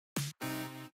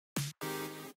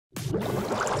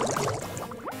Mermaids!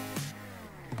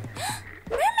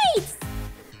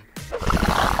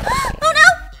 Oh no!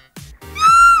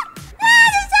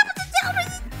 There's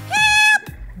help!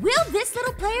 Will this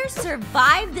little player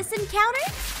survive this encounter?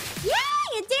 Yay!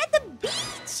 A day at the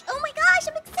beach! Oh my gosh,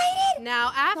 I'm excited!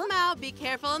 Now, Aphmau, be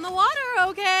careful in the water,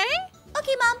 okay?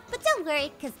 Okay, Mom, but don't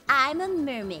worry, because I'm a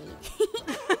mermaid.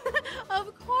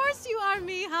 Of course you are,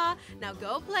 Miha. Now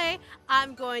go play.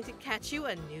 I'm going to catch you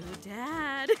a new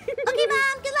dad. Okay,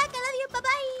 Mom, good luck. I love you.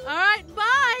 Bye-bye. All right,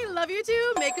 bye. Love you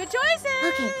too. Make good choices.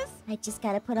 Okay, I just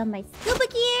gotta put on my scuba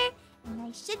gear, and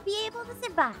I should be able to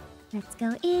survive. Let's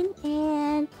go in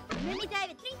and... Mermaid dive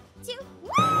in 3, 2, woo!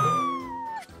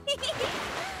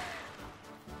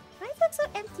 Why does it look so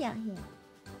empty out here?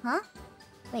 Huh?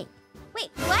 Wait,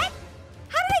 what?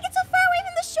 How did I get so far away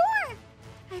from the shore?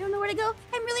 I don't know where to go.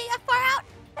 I'm really far out.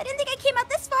 I didn't think I came out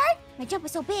this far. My jump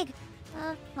was so big.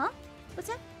 Huh? What's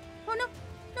that? Oh, no.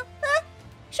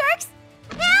 Sharks!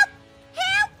 Help!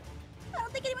 Help! I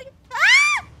don't think anyone can...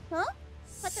 Ah! Huh?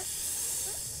 What the...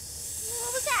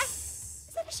 What was that?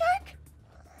 Is that a shark?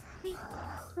 Wait.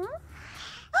 Huh?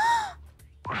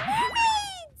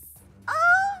 Mermaids!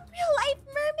 Oh, real life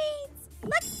mermaids.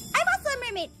 Look, I'm also a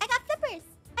mermaid. I got flippers.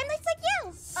 I'm just like you.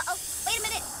 Uh-oh. Wait a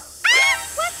minute. Ah!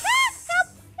 What's that? Help!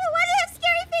 Why do they have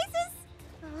scary faces?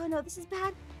 Oh, no. This is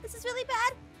bad. This is really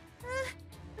bad.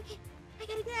 Okay. I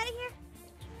gotta get out of here.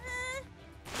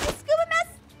 My scuba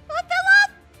mask. Oh, it fell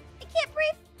off. I can't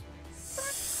breathe. Come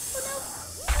on. Oh, no.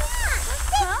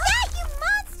 Huh? You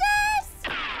monsters!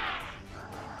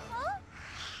 Huh?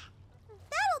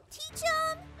 That'll teach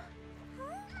them.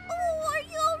 Huh? Oh, are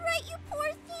you all right, you poor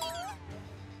thing?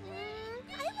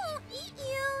 I won't eat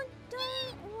you.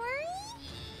 Don't worry.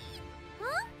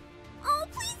 Huh? Oh,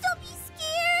 please don't be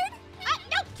scared.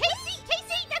 No, Casey,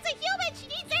 that's a human. She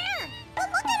needs air. But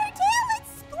look at her tail.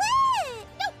 It's split.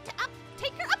 No,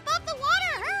 take her above the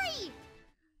water. Hurry.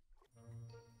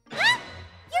 Huh?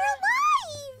 You're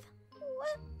alive.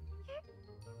 What?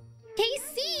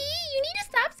 Casey, you need to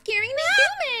stop scaring the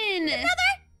human.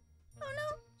 Mother? Oh, no.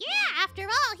 Yeah, after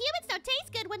all, humans don't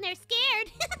taste good when they're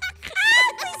scared.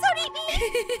 Please don't eat me.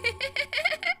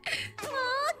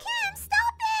 Aw, Kim,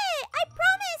 stop it. I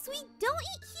promise we don't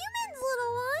eat humans,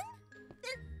 little one.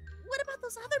 Then what about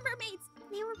those other mermaids?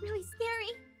 They were really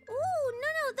scary. Ooh,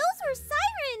 no, those were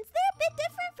sirens. They're a bit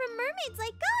different from mermaids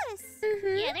like us.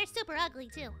 Yeah, they're super ugly,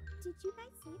 too. Did you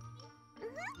guys save me?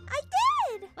 I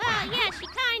did. Well, yeah, she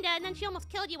kinda, and then she almost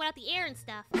killed you without the air and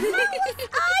stuff. How was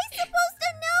I supposed to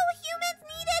know humans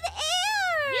needed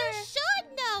air? You should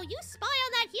know. You spy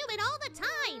on that human all the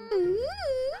time.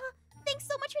 Thanks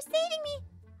so much for saving me.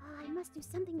 I must do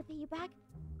something to pay you back.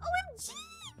 OMG!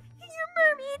 You're a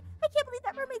mermaid. I can't believe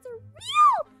that mermaids are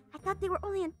real. I thought they were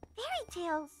only in fairy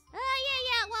tales.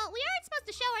 Yeah. Well, we aren't supposed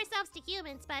to show ourselves to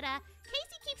humans, but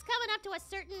Casey keeps coming up to a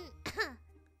certain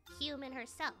human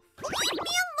herself. Leave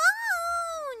me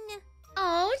alone.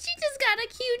 Oh, she just got a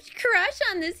huge crush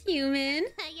on this human.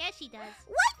 Yeah, she does.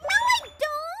 What? No, I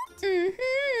don't.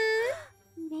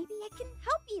 Maybe I can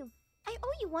help you. I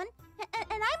owe you one, and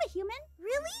I'm a human.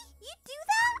 Really? You do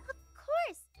that? Of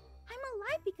course. I'm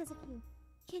alive because of you.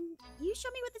 Can you show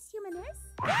me what this human is?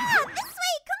 Yeah, this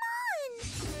way. Come on.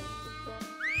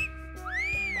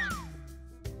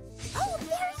 Oh,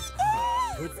 there he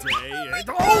is. Good day. Oh my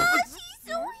Oh! gosh, he's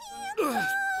so handsome.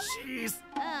 Jeez.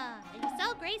 And he's so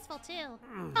graceful, too.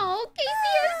 Oh,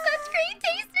 Casey has such great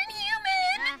taste in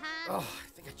human. Oh, I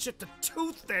think I chipped a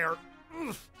tooth there.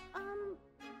 Ugh.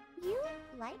 You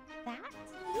like that?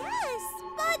 Yes,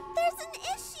 but there's an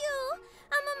issue.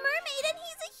 I'm a mermaid and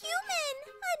he's a human.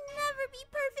 I'd never be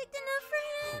perfect enough for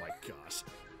Oh him. my gosh.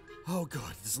 Oh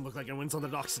god, it doesn't look like anyone's on the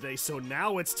docks today, so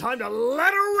now it's time to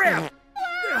let her rip!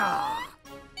 Ah.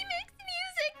 He makes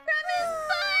music from his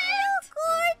butt.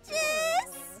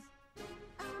 Gorgeous.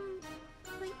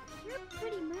 But you're a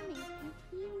pretty mermaid and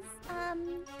he's,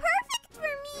 perfect for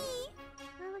me.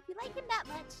 Well, if you like him that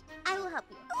much, I will help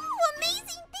you. Ooh, amazing,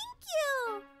 thank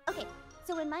you. Okay,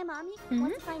 so when my mommy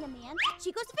wants to find a man,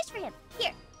 she goes to fish for him.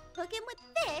 Here, hook him with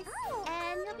this,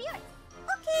 and he'll be yours.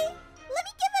 Okay, let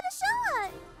me give it a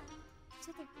shot.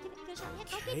 So there, give it a shot. Yeah,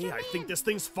 go get Hey, your I man. think this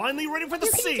thing's finally ready for the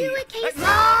You can sea! do it, Casey.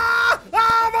 Ah!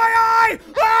 Ah, my eye!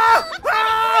 Ah!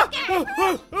 Ah!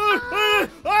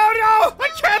 Oh no! I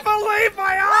can't believe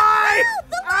my eye!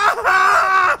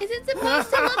 Ah! Is it supposed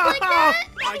to look like that?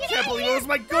 I can't believe it was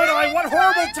my good eye! What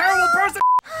horrible, terrible person!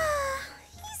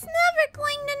 He's never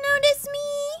going to notice me.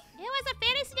 It was a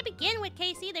fantasy to begin with,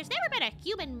 Casey. There's never been a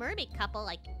human mermaid couple,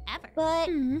 like, ever. But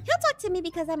he'll talk to me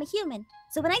because I'm a human.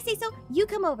 So when I say so, you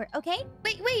come over, okay?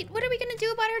 Wait, what are we gonna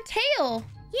do about her tail?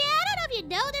 Yeah, I don't know if you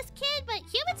know this, kid, but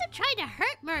humans have tried to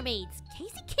hurt mermaids.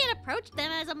 Casey can't approach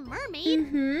them as a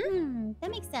mermaid.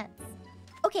 That makes sense.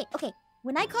 Okay.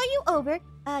 When I call you over,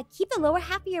 keep the lower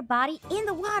half of your body in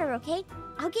the water, okay?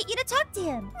 I'll get you to talk to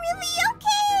him. Really?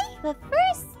 Okay. But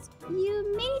first,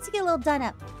 you may need to get a little done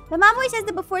up. My mom always says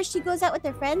that before she goes out with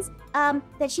her friends,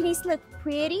 that she needs to look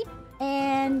pretty.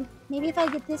 And maybe if I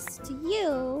get this to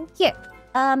you... Here,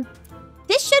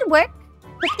 this should work.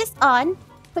 Put this on.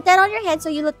 Put that on your head so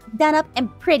you look done up and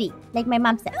pretty, like my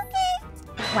mom said. Okay.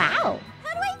 Wow.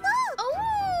 How do I look?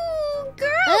 Oh, girl.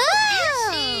 Oh,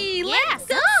 Fishy. yeah, Let's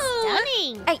so go.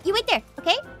 stunning. All right, you wait there,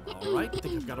 okay? All right, I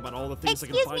think I've got about all the things I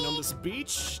can Excuse find me? on this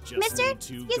beach. Just Mister, need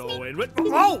to excuse go me? in with...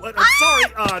 Oh, I'm sorry.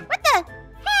 What the?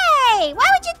 Hey, why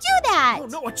would you do that? Oh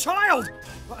no, a child!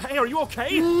 Hey, are you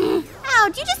okay? Ow,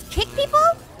 do you just kick people?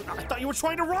 I thought you were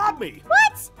trying to rob me.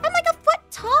 What? I'm like a foot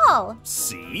tall.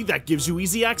 See, that gives you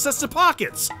easy access to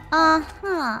pockets.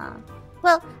 Uh-huh.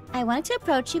 Well, I wanted to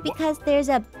approach you because there's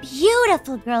a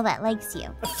beautiful girl that likes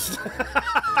you.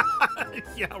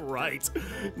 Yeah, right.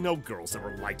 No girls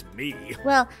ever liked me.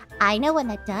 Well, I know one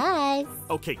that does.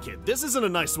 Okay, kid, this isn't a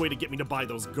nice way to get me to buy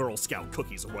those Girl Scout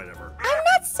cookies or whatever. I'm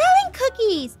not selling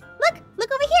cookies.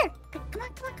 Look over here. Come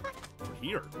on.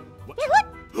 Here? What? Yeah, look.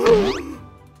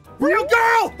 Real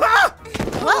girl! Ah!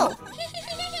 Whoa.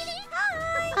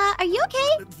 Hi. Are you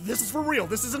okay? This is for real.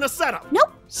 This isn't a setup.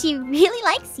 Nope, she really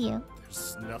likes you.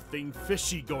 There's nothing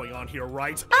fishy going on here,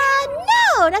 right?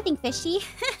 No, nothing fishy.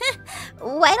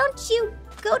 Why don't you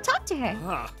go talk to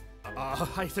her?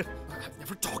 I've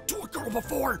never talked to a girl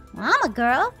before. I'm a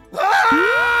girl.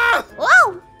 Ah!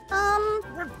 Whoa.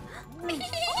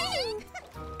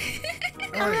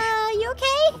 You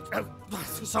okay?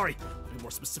 Sorry. Be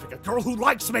more specific. A girl who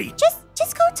likes me.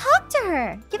 Just go talk to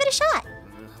her. Give it a shot.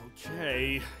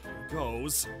 Okay, here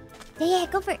goes. Yeah,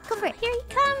 go for it. Here he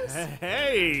comes.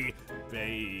 Hey,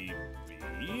 baby.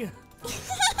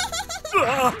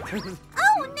 Oh,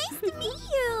 nice to meet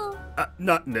you.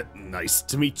 Not nice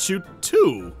to meet you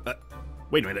too.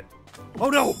 Wait a minute. Oh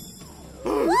no!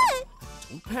 What?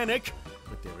 Don't panic,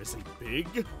 but there is a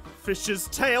big fish's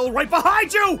tail right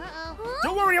behind you! Uh-oh.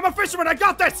 Don't worry, I'm a fisherman, I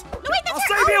got this! No, wait, that's I'll her.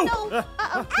 save you! No.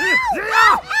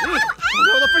 Oh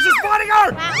no, the fish is biting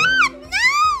her!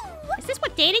 No. Is this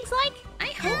what dating's like?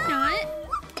 I hope not.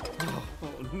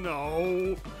 Oh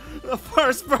no. The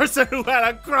first person who had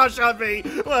a crush on me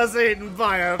was eaten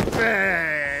by a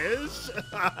fish.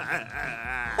 Okay.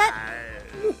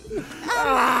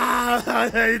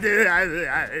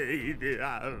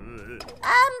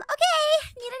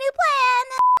 Need a new plan.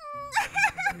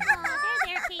 Oh,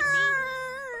 there, Casey.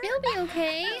 He'll be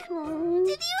okay. Did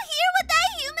you hear what that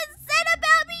human said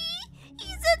about me? He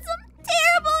said some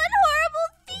terrible and horrible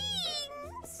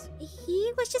things. He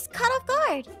was just caught off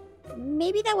guard.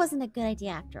 Maybe that wasn't a good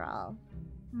idea after all.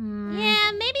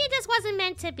 Yeah, maybe it just wasn't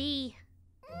meant to be.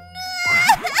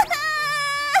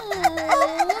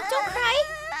 Oh, don't cry.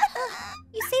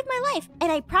 You saved my life,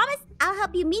 and I promise I'll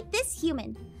help you meet this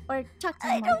human. Or talk to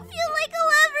him. I don't feel like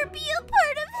I'll ever be a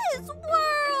part of his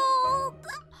world.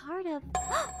 Part of...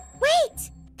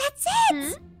 Wait! That's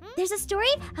it! There's a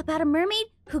story about a mermaid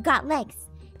who got legs.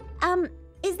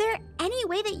 Is there any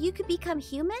way that you could become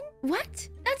human? What?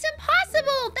 That's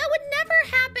impossible. That would never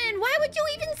happen. Why would you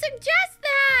even suggest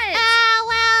that?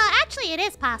 Well, actually it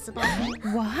is possible.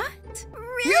 What?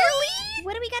 Really?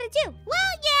 What do we gotta do?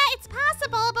 Well, yeah, it's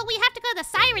possible, but we have to go to the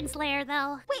Siren's lair,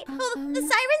 though. Wait, hold the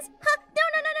sirens? Huh?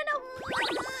 No.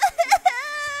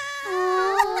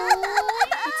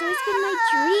 It's always been my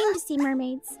dream to see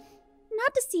mermaids.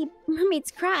 Not to see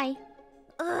mermaids cry.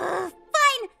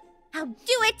 Fine! I'll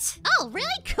do it! Oh,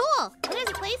 really cool. There's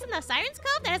a place in the Siren's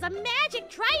Cove that has a magic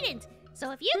trident.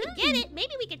 So if you can get it,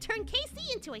 maybe we could turn Casey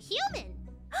into a human.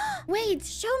 Wait,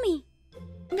 Show me.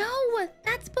 no,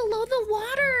 that's below the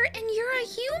water, and you're a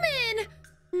human.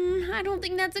 I don't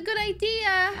think that's a good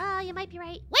idea. Oh, you might be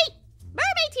right. Wait!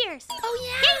 Mermaid tears! Oh,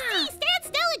 yeah. Casey, stand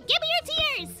still and give me your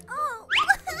tears! Oh.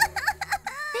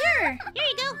 There. Here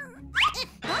you go.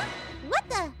 Huh? What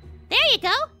the? There you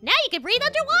go. Now you can breathe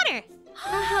underwater.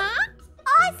 Uh-huh.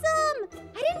 Awesome!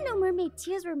 I didn't know mermaid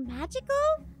tears were magical.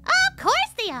 Of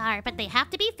course they are, but they have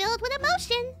to be filled with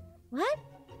emotion. What?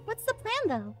 What's the plan,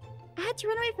 though? I had to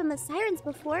run away from the sirens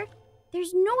before.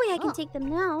 There's no way I can Oh. take them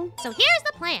now. So here's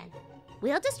the plan.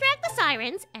 We'll distract the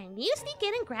sirens, and you sneak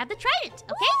in and grab the trident,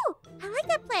 okay? Ooh, I like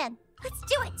that plan. Let's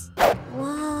do it.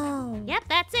 Whoa. Yep,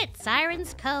 that's it.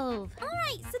 Siren's Cove.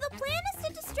 Alright, so the plan is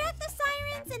to distract the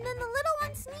sirens and then the little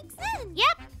one sneaks in.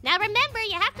 Yep. Now remember,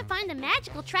 you have to find the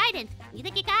magical trident. You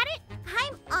think you got it?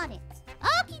 I'm on it.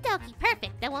 Okie dokie,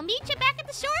 perfect. Then we'll meet you back at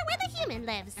the shore where the human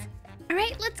lives. All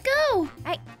right, let's go. All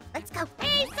right, let's go.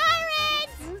 Hey,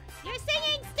 sirens! Your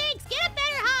singing stinks. Get a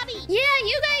better hobby. Yeah,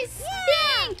 you guys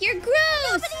stink. You're gross.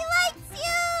 Nobody likes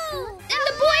you. And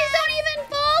the boys don't even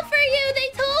fall for you. They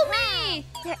told me.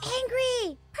 They're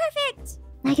angry. Perfect.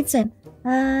 I can swim.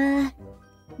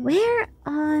 Where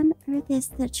on earth is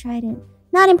the trident?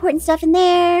 Not important stuff in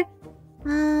there.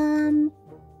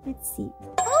 Let's see.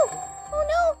 Oh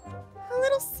no. A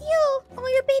little seal. Oh,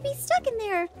 your baby's stuck in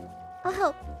there. I'll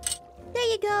help. There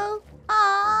you go.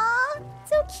 Aww,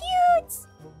 so cute.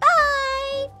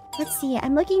 Bye. Let's see.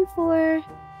 I'm looking for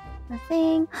a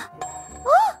thing.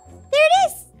 Oh, there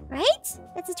it is. Right?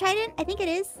 That's a trident. I think it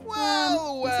is.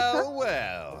 Well.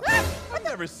 I've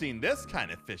never seen this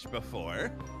kind of fish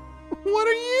before. What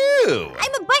are you?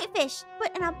 I'm a bite fish,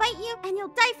 and I'll bite you, and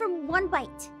you'll die from one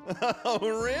bite. Oh,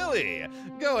 really?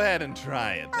 Go ahead and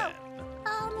try it then.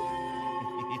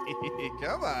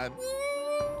 Come on.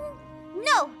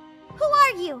 No. Who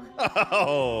are you?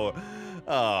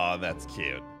 Oh, that's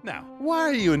cute. Now, why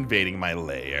are you invading my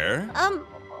lair?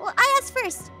 Well, I asked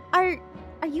first. Are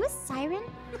you a siren?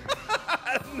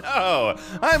 No,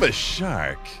 I'm a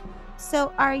shark.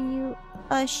 So are you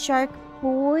a shark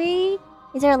boy?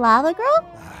 Is there a lava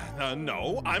girl?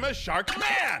 No, I'm a shark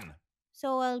man.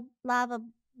 So a lava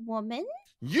woman?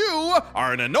 You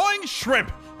are an annoying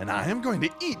shrimp, and I am going to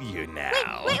eat you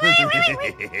now. Wait. I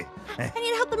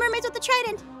need to help the mermaids with the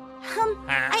trident.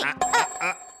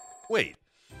 Wait,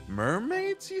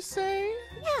 mermaids, you say?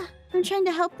 Yeah, I'm trying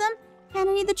to help them, and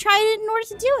I need the trident in order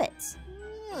to do it.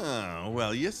 Oh,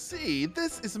 well, you see,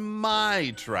 this is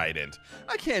my trident.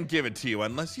 I can't give it to you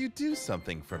unless you do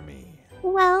something for me.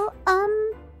 Well,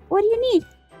 what do you need?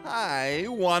 I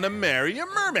want to marry a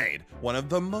mermaid, one of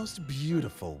the most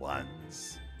beautiful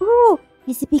ones. Ooh,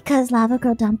 is it because Lava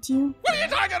Girl dumped you? What are you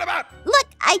talking about? Look,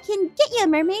 I can get you a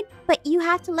mermaid, but you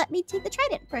have to let me take the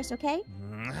trident first, okay?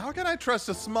 How can I trust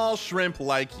a small shrimp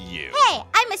like you? Hey,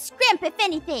 I'm a scrimp if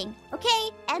anything, okay?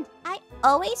 And I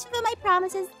always fulfill my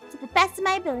promises to the best of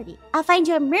my ability. I'll find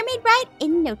you a mermaid bride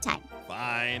in no time.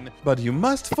 Fine, but you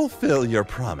must fulfill your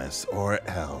promise or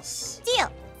else. Deal.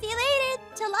 See you later.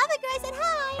 Till Lava Girl, I said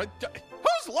hi.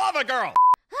 Who's Lava Girl?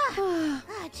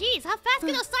 Jeez, how fast can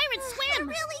those sirens swim?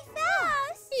 Really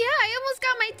fast. Yeah, I almost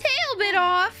got my tail bit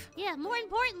off. Yeah, more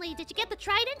importantly, did you get the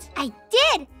trident? I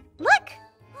did. Look.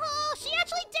 Oh, she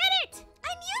actually did it!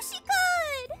 I knew she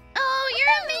could. Oh,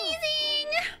 you're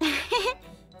amazing.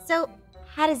 So,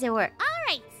 how does it work?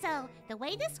 Alright, so the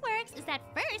way this works is that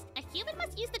first, a human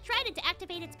must use the trident to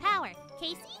activate its power.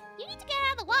 Casey, you need to get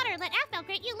out of the water and let Aphel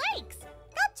grant you legs.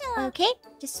 Gotcha. Okay,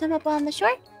 just swim up on the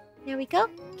shore. There we go.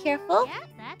 Careful. Yeah,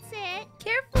 that's it.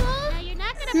 Careful. Now you're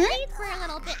not gonna breathe for a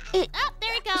little bit. Oh,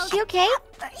 there it goes. Is she okay?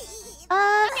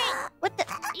 What the?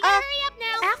 You gotta hurry up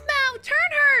now. Aphmau,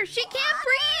 turn her. She can't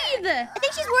breathe. I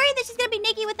think she's worried that she's gonna be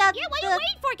naked without. Yeah, what are you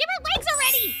waiting for? Give her legs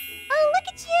already. Oh, look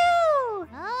at you!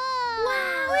 Oh.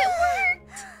 Wow, it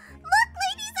worked. Look,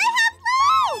 ladies, I have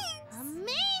legs!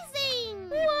 Amazing.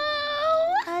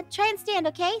 Whoa. Try and stand,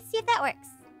 okay? See if that works.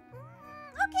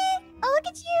 Okay. Oh, look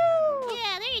at you!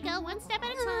 Yeah, there you go. One step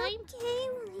at a time. Okay,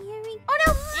 well, here we. Oh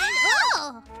no!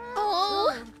 And, Oh.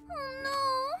 Oh no!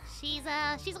 She's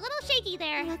a little shaky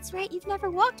there. That's right. You've never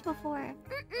walked before. I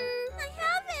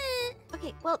haven't.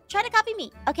 Okay, well, try to copy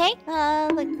me. Okay?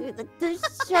 Look this.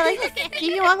 Try like this.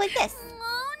 You can walk like this.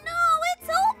 Oh no! It's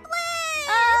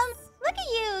hopeless. Look at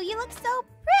you. You look so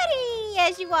pretty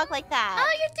as you walk like that.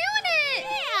 Oh, you're doing it.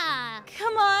 Yeah.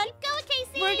 Come on. Keep going,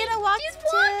 Casey. We're gonna walk She's to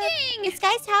walking. this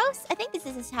guy's house. I think this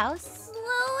is his house.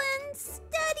 Slow and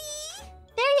steady.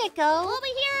 There you go. We'll be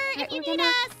here if you We're need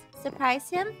gonna us. surprise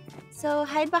him. So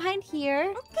hide behind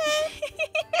here. Okay.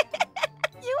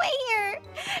 You wait here,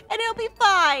 and it'll be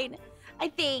fine. I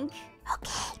think.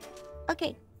 Okay.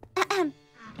 Okay.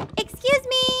 Excuse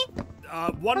me.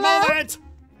 One Hello? moment.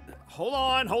 Hold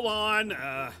on.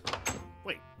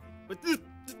 Wait.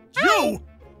 You!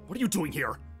 What are you doing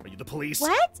here? Are you the police?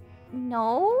 What?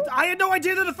 No. I had no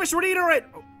idea that a fish would eat her.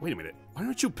 Oh, wait a minute. Why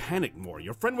don't you panic more?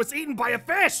 Your friend was eaten by a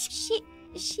fish.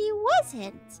 She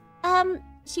wasn't.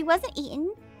 She wasn't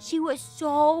eaten. She was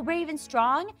so brave and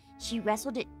strong. She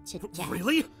wrestled it to death.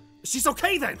 Really? She's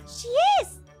okay then. She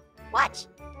is. Watch.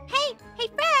 Hey,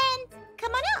 friend.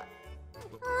 Come on up.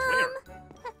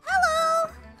 Hello.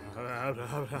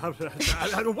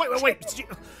 Wait.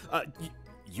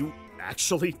 You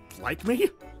actually like me?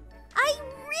 I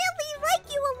really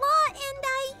like you a lot, and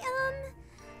I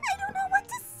don't know what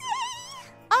to say.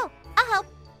 Oh, I'll help.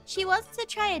 She wants to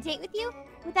try a date with you.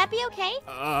 Would that be okay?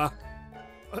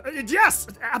 Yes,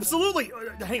 absolutely.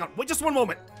 Hang on, wait just one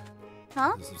moment.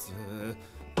 Huh? This is,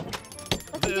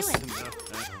 What's he this doing?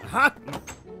 and, huh?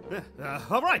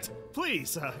 All right,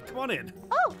 please, come on in.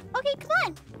 Oh, okay, come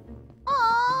on.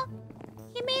 Aw,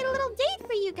 he made a little date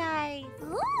for you guys.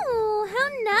 Ooh, how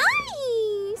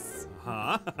nice.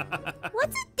 Huh?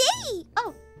 What's a date?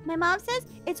 Oh, my mom says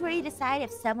it's where you decide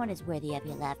if someone is worthy of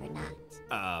your love or not.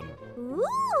 Ooh.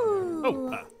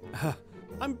 Oh,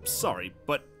 I'm sorry,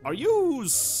 but are you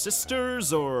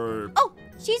sisters or? Oh,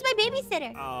 she's my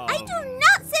babysitter. I do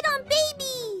not sit on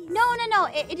babies. No.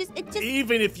 It just.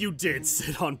 Even if you did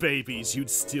sit on babies, you'd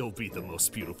still be the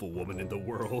most beautiful woman in the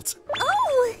world.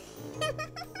 Oh.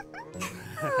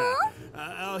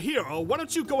 Here, why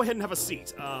don't you go ahead and have a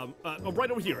seat? Right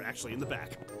over here, actually, in the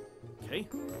back. Okay.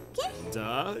 Okay. And,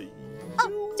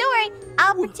 Oh, don't worry.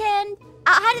 I'll pretend.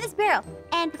 I'll hide in this barrel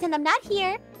and pretend I'm not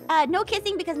here. No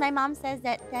kissing because my mom says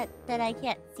that I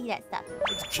can't see that stuff.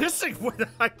 Kissing?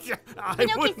 I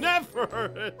No would kissing.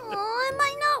 never. Oh, am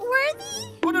I not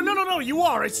worthy? Oh, no, you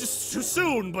are. It's just too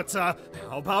soon. But how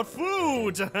about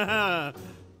food?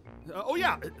 Oh,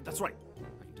 yeah, that's right.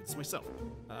 I can do this myself.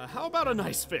 How about a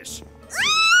nice fish?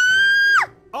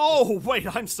 Oh,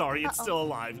 wait, I'm sorry. It's still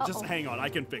alive. Just hang on. I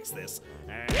can fix this.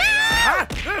 And,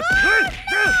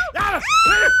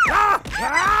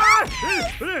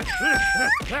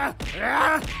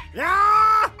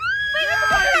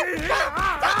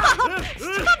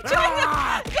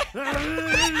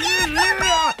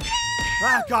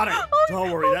 got it.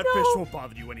 Don't worry. That fish won't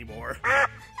bother you anymore. I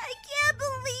can't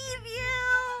believe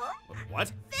you.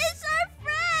 What? Fish are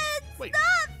friends, Wait.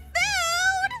 not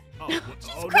food.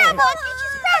 Oh, Crab no. monkey,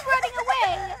 she's crab running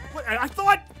away. Wait, I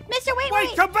thought... Mister, wait.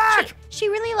 Wait, come back! She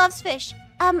really loves fish.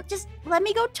 Just let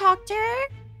me go talk to her,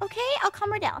 okay? I'll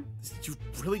calm her down. You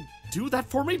really do that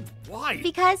for me? Why?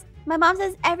 Because my mom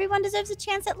says everyone deserves a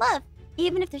chance at love,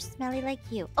 even if they're smelly like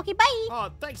you. Okay, bye. Oh,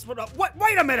 thanks, but what?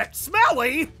 Wait a minute!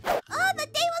 Smelly? Oh, the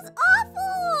day was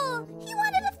awful. He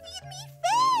wanted to feed me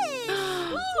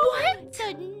fish. What?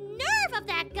 The nerve of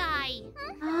that guy!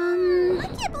 I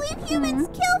can't believe humans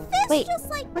kill fish Wait, just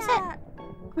like what's that.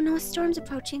 Oh no, a storm's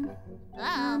approaching.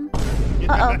 Uh-oh.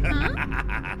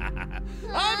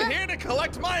 I'm here to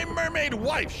collect my mermaid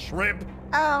wife, shrimp.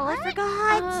 Oh, I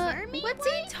forgot. What's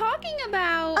he talking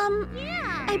about?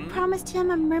 Yeah. I promised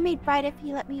him a mermaid bride if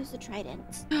he let me use the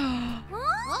trident.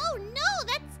 Oh no,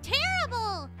 that's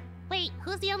terrible! Wait,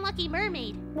 who's the unlucky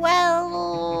mermaid?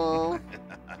 Well,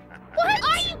 What?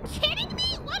 Are you kidding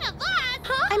me? One of us?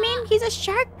 I mean, he's a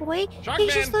shark boy. Shark He's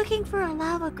man. just looking for a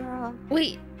lava girl.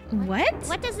 Wait, what?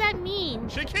 What does that mean?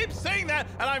 She keeps saying that,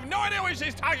 and I have no idea what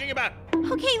she's talking about.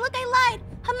 Okay, look, I lied.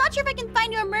 I'm not sure if I can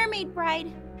find you a mermaid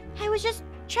bride. I was just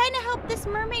trying to help this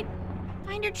mermaid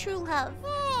find her true love.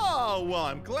 Oh, well,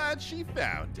 I'm glad she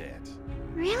found it.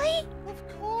 Really?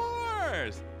 Of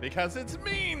course, because it's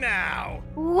me now.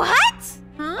 What?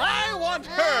 I want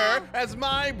her as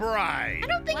my bride. I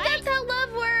don't think that's how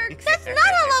love works. That's not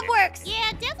how love works.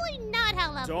 Yeah, definitely not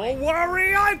how love Don't works.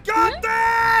 worry, I've got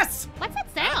this! What's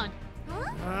that sound?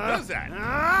 Who's that?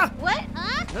 What?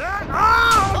 Huh?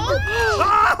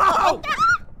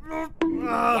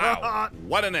 Wow,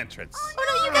 what an entrance. Oh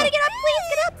no, you gotta get up, please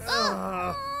get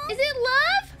up. Is it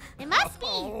love? It must be.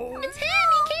 It's him.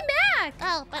 He came back.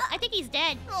 Oh, but I think he's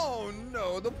dead. Oh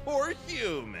no, the poor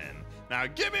human. Now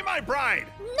give me my bride.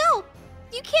 No,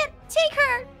 you can't take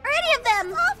her or any of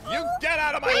them. You get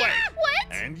out of my way.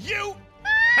 What? And you.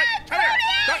 Hey, come here.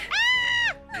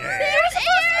 Yeah.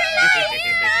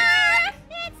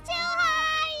 It's too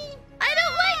high. I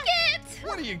don't like it.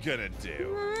 What are you gonna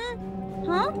do?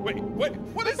 Huh? Wait,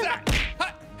 what is that?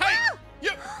 Hey,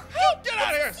 you Hey, get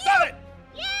out of here! Stop it!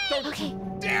 Don't Okay,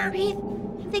 dare breathe.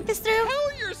 Think this through.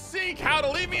 tell your sea cow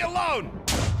to leave me alone!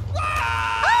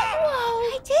 Ah!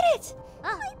 Whoa, I did it.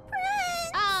 Oh. My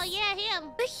prince. Oh, yeah,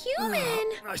 him. The human.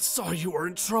 I saw you were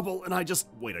in trouble, and I just...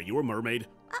 Wait, are you a mermaid?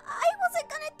 I wasn't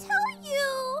gonna tell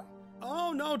you.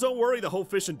 Oh, no, don't worry. The whole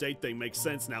fish and date thing makes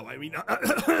sense now. I mean...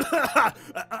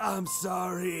 I'm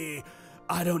sorry.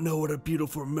 I don't know what a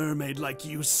beautiful mermaid like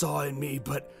you saw in me,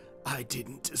 but I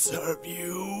didn't deserve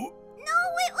you. No,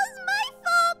 it was my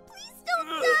fault. Please don't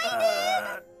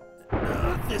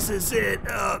die, This is it.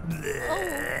 Oh,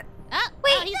 Bleh.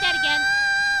 he's dead again.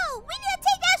 No! We need to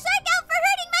take that shark out for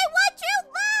hurting my one true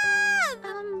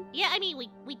love. Yeah, I mean,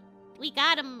 we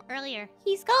got him earlier.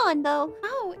 He's gone though.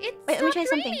 Oh, it's Wait, let me try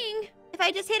stopped something. raining. If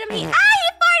I just hit him, he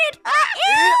farted.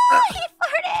 Ew! He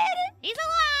farted. He's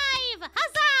alive!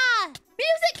 Huzzah!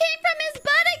 Music came from his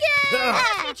butt again.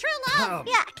 Must be true love.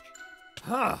 Yuck.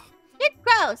 Huh. You're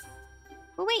gross.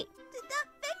 But wait,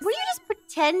 were you just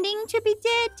pretending to be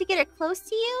dead to get her close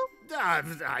to you?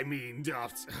 I mean,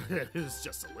 it's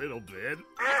just a little bit.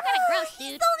 That's kind of gross, dude.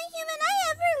 He's the only human I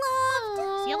ever loved.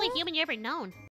 It's the only human you ever known.